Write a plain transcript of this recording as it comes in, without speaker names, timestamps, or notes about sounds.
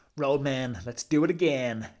Roadman, let's do it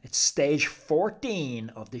again. It's stage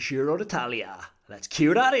 14 of the Giro d'Italia. Let's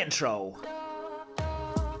cue that intro.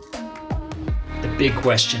 The big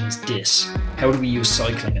question is this: how do we use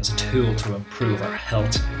cycling as a tool to improve our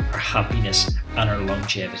health, our happiness, and our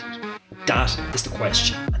longevity? That is the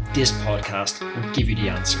question, and this podcast will give you the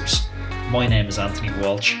answers. My name is Anthony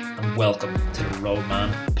Walsh, and welcome to the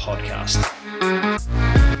Roadman Podcast.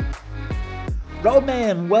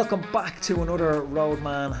 Roadman, welcome back to another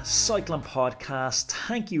Roadman cycling podcast.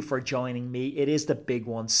 Thank you for joining me. It is the big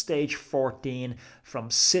one, stage 14 from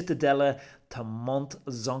Cittadella to Mont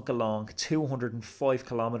Zoncolan, 205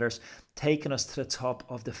 kilometers, taking us to the top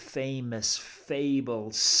of the famous,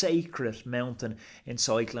 fabled, sacred mountain in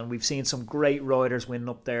cycling. We've seen some great riders winning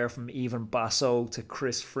up there, from Ivan Basso to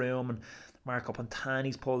Chris Froome, and Marco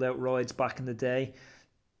Pantani's pulled out rides back in the day.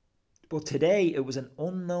 But today it was an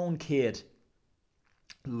unknown kid,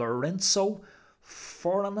 Lorenzo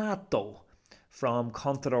Fortunato from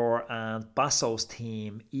Contador and Basso's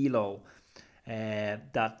team, Elo,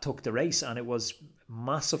 that took the race, and it was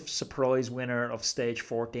massive surprise winner of stage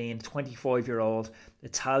 14, 25-year-old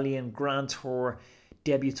Italian Grand Tour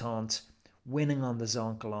debutant, winning on the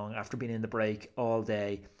Zoncolan after being in the break all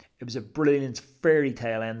day. It was a brilliant fairy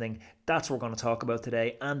tale ending. That's what we're going to talk about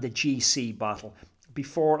today, and the GC battle.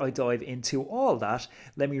 Before I dive into all that,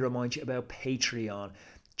 let me remind you about Patreon.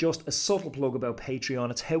 Just a subtle plug about Patreon.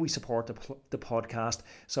 It's how we support the podcast.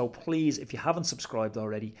 So please, if you haven't subscribed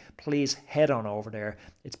already, please head on over there.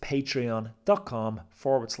 It's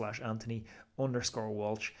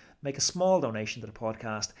patreon.com/Anthony_Walsh. Make a small donation to the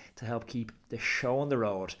podcast to help keep the show on the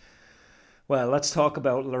road. Well, let's talk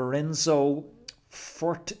about Lorenzo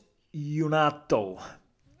Fortunato.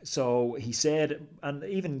 So he said, and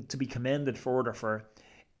even to be commended further for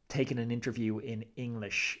taking an interview in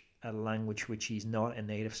English, a language which he's not a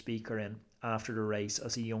native speaker in, after the race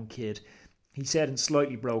as a young kid. He said in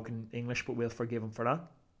slightly broken English, but we'll forgive him for that.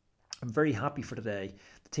 I'm very happy for today.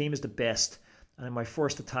 The team is the best, and in my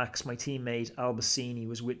first attacks, my teammate Albacini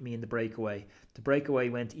was with me in the breakaway. The breakaway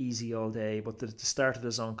went easy all day, but at the start of the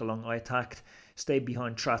Zoncolan, I attacked, stayed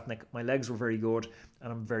behind Tratnik. My legs were very good,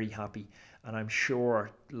 and I'm very happy. And I'm sure,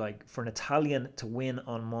 for an Italian to win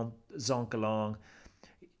on Mont Zoncolan,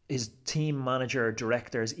 his team manager,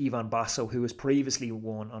 director is Ivan Basso, who has previously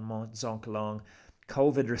won on Mont Zoncolan.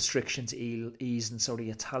 COVID restrictions eased, and so the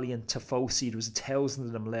Italian Tifosi, there was 1,000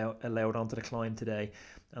 of them allowed onto the climb today.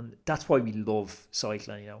 And that's why we love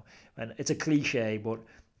cycling, And it's a cliche, but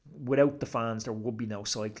without the fans, there would be no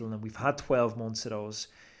cycling. And we've had 12 months of those,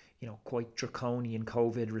 quite draconian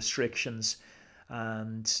COVID restrictions.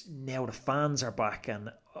 And now the fans are back.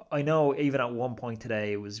 And I know even at one point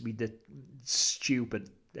today, we did stupid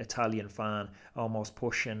Italian fan almost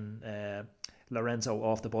pushing Lorenzo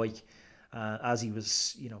off the bike as he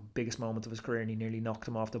was, biggest moment of his career, and he nearly knocked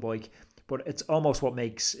him off the bike. But it's almost what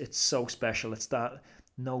makes it so special. It's that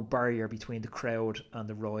no barrier between the crowd and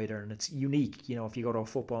the rider, and it's unique. If you go to a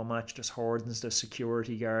football match, there's hardens, there's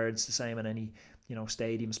security guards, the same in any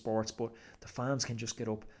stadium sports, but the fans can just get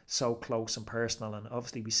up so close and personal. And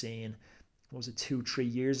obviously we seen, what was it, 2-3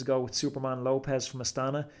 years ago with Superman Lopez from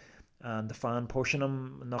Astana, and the fan pushing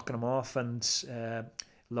him, knocking him off, and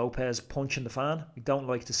Lopez punching the fan. We don't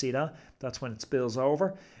like to see that. That's when it spills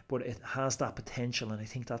over, but it has that potential, and I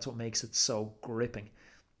think that's what makes it so gripping.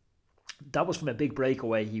 That was from a big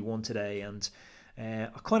breakaway he won today, and I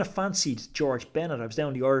kind of fancied George Bennett. I was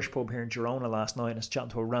down the Irish pub here in Girona last night and I was chatting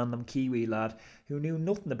to a random Kiwi lad who knew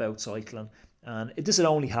nothing about cycling, and this had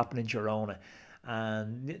only happened in Girona,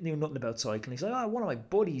 and knew nothing about cycling. He's like, one of my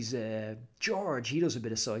buddies, George, he does a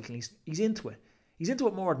bit of cycling. He's into it. He's into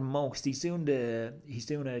it more than most. He's doing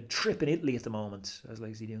a trip in Italy at the moment. I was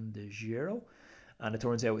like, is he doing the Giro? And it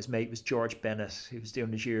turns out his mate was George Bennett, who was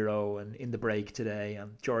doing the Giro and in the break today.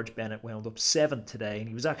 And George Bennett wound up 7th today. And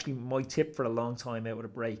he was actually my tip for a long time out with a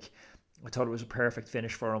break. I thought it was a perfect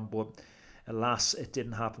finish for him, but alas, it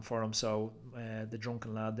didn't happen for him. So the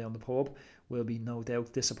drunken lad down the pub will be no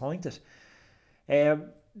doubt disappointed.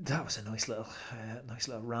 That was a nice little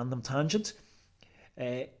random tangent.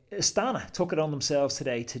 Astana took it on themselves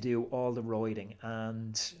today to do all the riding,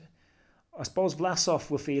 and I suppose Vlasov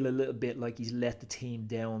will feel a little bit like he's let the team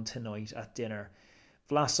down tonight at dinner.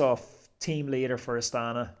 Vlasov, team leader for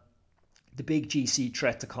Astana, the big GC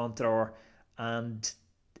threat to Contador, and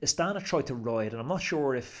Astana tried to ride, and I'm not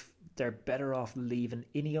sure if they're better off leaving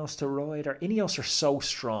Ineos to ride, or Ineos are so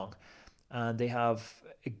strong, and they have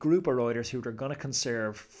a group of riders who they're going to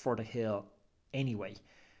conserve for the hill anyway,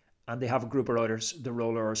 and they have a group of riders, the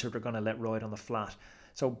rollers, who they're going to let ride on the flat.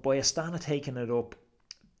 So by Astana taking it up,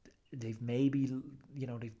 they've maybe,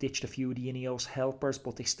 they've ditched a few of the Ineos helpers,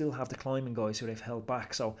 but they still have the climbing guys who they've held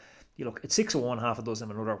back. So you look, it's 6-1, half a dozen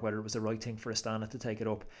another, whether it was the right thing for Astana to take it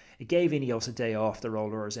up. It gave Ineos a day off the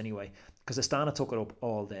rollers anyway, because Astana took it up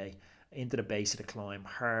all day into the base of the climb,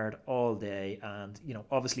 hard all day, and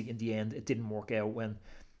obviously in the end it didn't work out when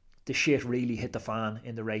the shit really hit the fan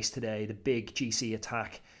in the race today. The big GC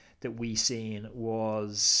attack that we seen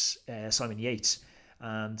was Simon Yates,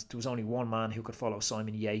 and there was only one man who could follow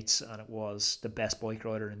Simon Yates, and it was the best bike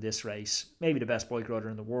rider in this race, maybe the best bike rider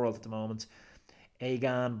in the world at the moment,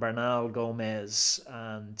 Egan Bernal Gomez.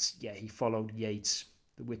 And yeah, he followed Yates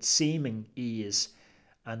with seeming ease,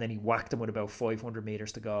 and then he whacked him with about 500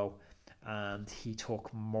 metres to go, and he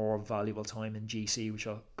took more valuable time in GC, which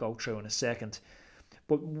I'll go through in a second.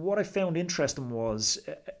 But what I found interesting was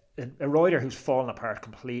a rider who's fallen apart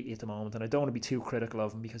completely at the moment, and I don't want to be too critical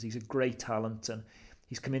of him because he's a great talent and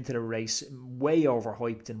he's come into the race way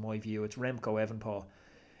overhyped in my view. It's Remco Evenepoel.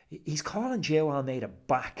 He's calling João Almeida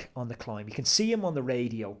back on the climb. You can see him on the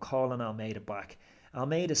radio calling Almeida back.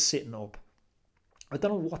 Almeida's sitting up. I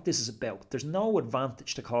don't know what this is about. There's no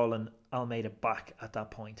advantage to calling Almeida back at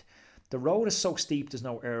that point. The road is so steep, there's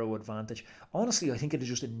no aero advantage. Honestly, I think it'd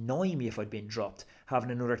just annoy me if I'd been dropped,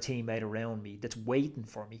 having another teammate around me that's waiting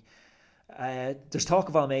for me. There's talk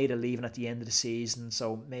of Almeida leaving at the end of the season,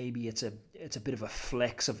 so maybe it's a bit of a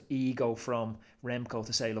flex of ego from Remco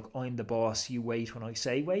to say, look, I'm the boss, you wait when I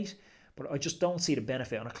say wait. But I just don't see the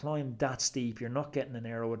benefit. On a climb that steep, you're not getting an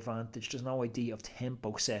aero advantage. There's no idea of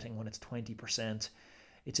tempo setting when it's 20%.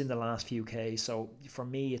 It's in the last few Ks. So for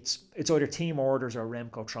me, it's either team orders or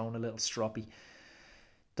Remco throwing a little stroppy.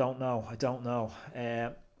 I don't know.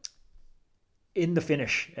 In the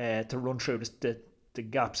finish, to run through the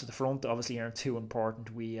gaps at the front obviously aren't too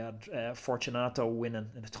important. We had Fortunato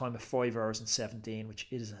winning in a time of 5 hours and 17, which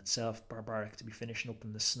is in itself barbaric to be finishing up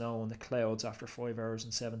in the snow and the clouds after 5 hours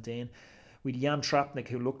and 17. We had Jan Tratnik,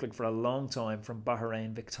 who looked like for a long time from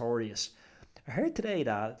Bahrain victorious. I heard today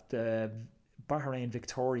that the Bahrain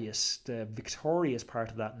victorious, the victorious part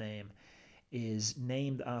of that name is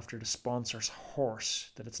named after the sponsor's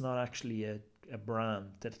horse, that it's not actually a brand,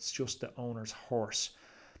 that it's just the owner's horse.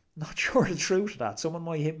 Not sure the truth of that. Someone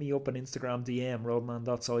might hit me up on Instagram DM,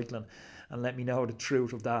 roadman.cycling, and let me know the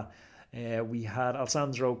truth of that. We had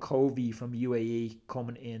Alessandro Covi from UAE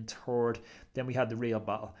coming in third. Then we had the real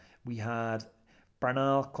battle. We had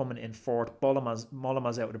Bernal coming in fourth.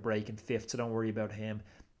 Mollema's out of the break in fifth, so don't worry about him.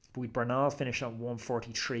 But with Bernal finishing at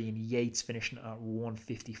 143 and Yates finishing at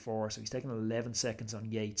 154. So he's taking 11 seconds on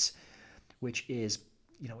Yates, which is,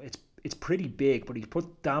 it's pretty big, but he's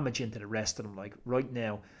put damage into the rest of them. Like right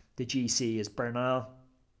now, the GC is Bernal.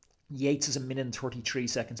 Yates is 1:33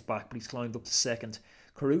 seconds back, but he's climbed up to second.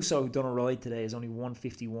 Caruso, who done a ride today, is only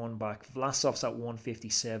 151 back. Vlasov's at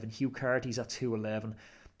 157. Hugh Carty's at 211.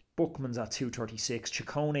 Buchmann's at 236.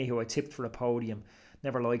 Ciccone, who I tipped for a podium,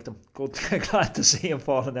 never liked him. Good, glad to see him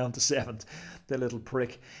falling down to seventh. The little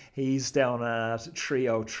prick. He's down at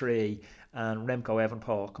 303, and Remco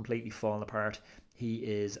Evenepoel completely falling apart. He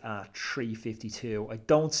is at 352. I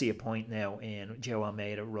don't see a point now in João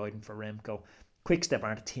Almeida riding for Remco. Quickstep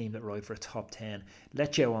aren't a team that ride for a top 10.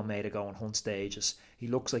 Let João Almeida go and hunt stages. He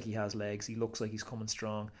looks like he has legs. He looks like he's coming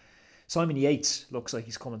strong. Simon Yates looks like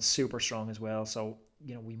he's coming super strong as well. So,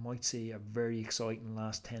 we might see a very exciting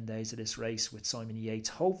last 10 days of this race with Simon Yates.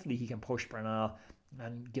 Hopefully he can push Bernal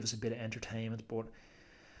and give us a bit of entertainment, but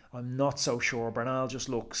I'm not so sure. Bernal just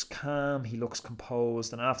looks calm. He looks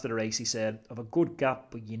composed. And after the race, he said, "I've a good gap,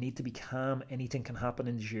 but you need to be calm. Anything can happen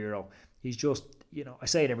in the Giro." He's just, I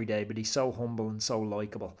say it every day, but he's so humble and so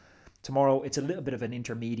likeable. Tomorrow, it's a little bit of an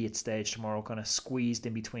intermediate stage tomorrow, kind of squeezed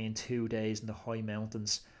in between 2 days in the high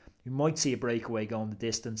mountains. We might see a breakaway going the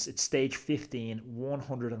distance. It's stage 15,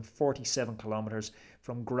 147 kilometres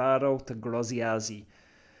from Grado to Groziazzi.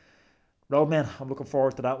 Roadmen, I'm looking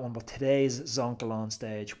forward to that one, but today's Zoncolan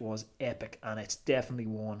stage was epic, and it's definitely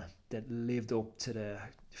one that lived up to the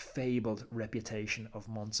fabled reputation of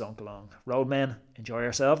Mont Zoncolan. Roadmen, enjoy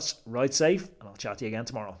yourselves, ride safe, and I'll chat to you again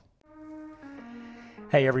tomorrow.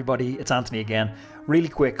 Hey everybody, it's Anthony again. Really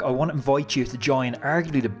quick, I want to invite you to join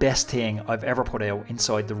arguably the best thing I've ever put out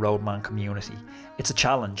inside the Roadman community. It's a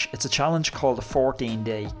challenge. It's a challenge called the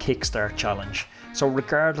 14-day Kickstart Challenge. So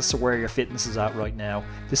regardless of where your fitness is at right now,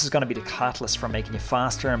 this is going to be the catalyst for making you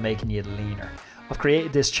faster and making you leaner. I've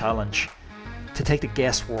created this challenge to take the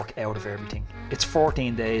guesswork out of everything. It's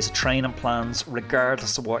 14 days of training plans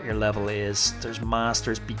regardless of what your level is. There's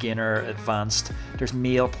masters, beginner, advanced. There's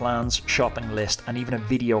meal plans, shopping list, and even a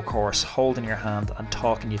video course holding your hand and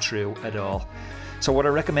talking you through it all. So what I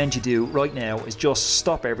recommend you do right now is just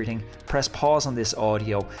stop everything, press pause on this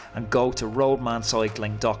audio and go to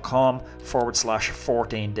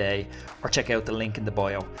roadmancycling.com/14day or check out the link in the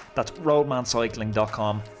bio. That's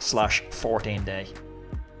roadmancycling.com/14day.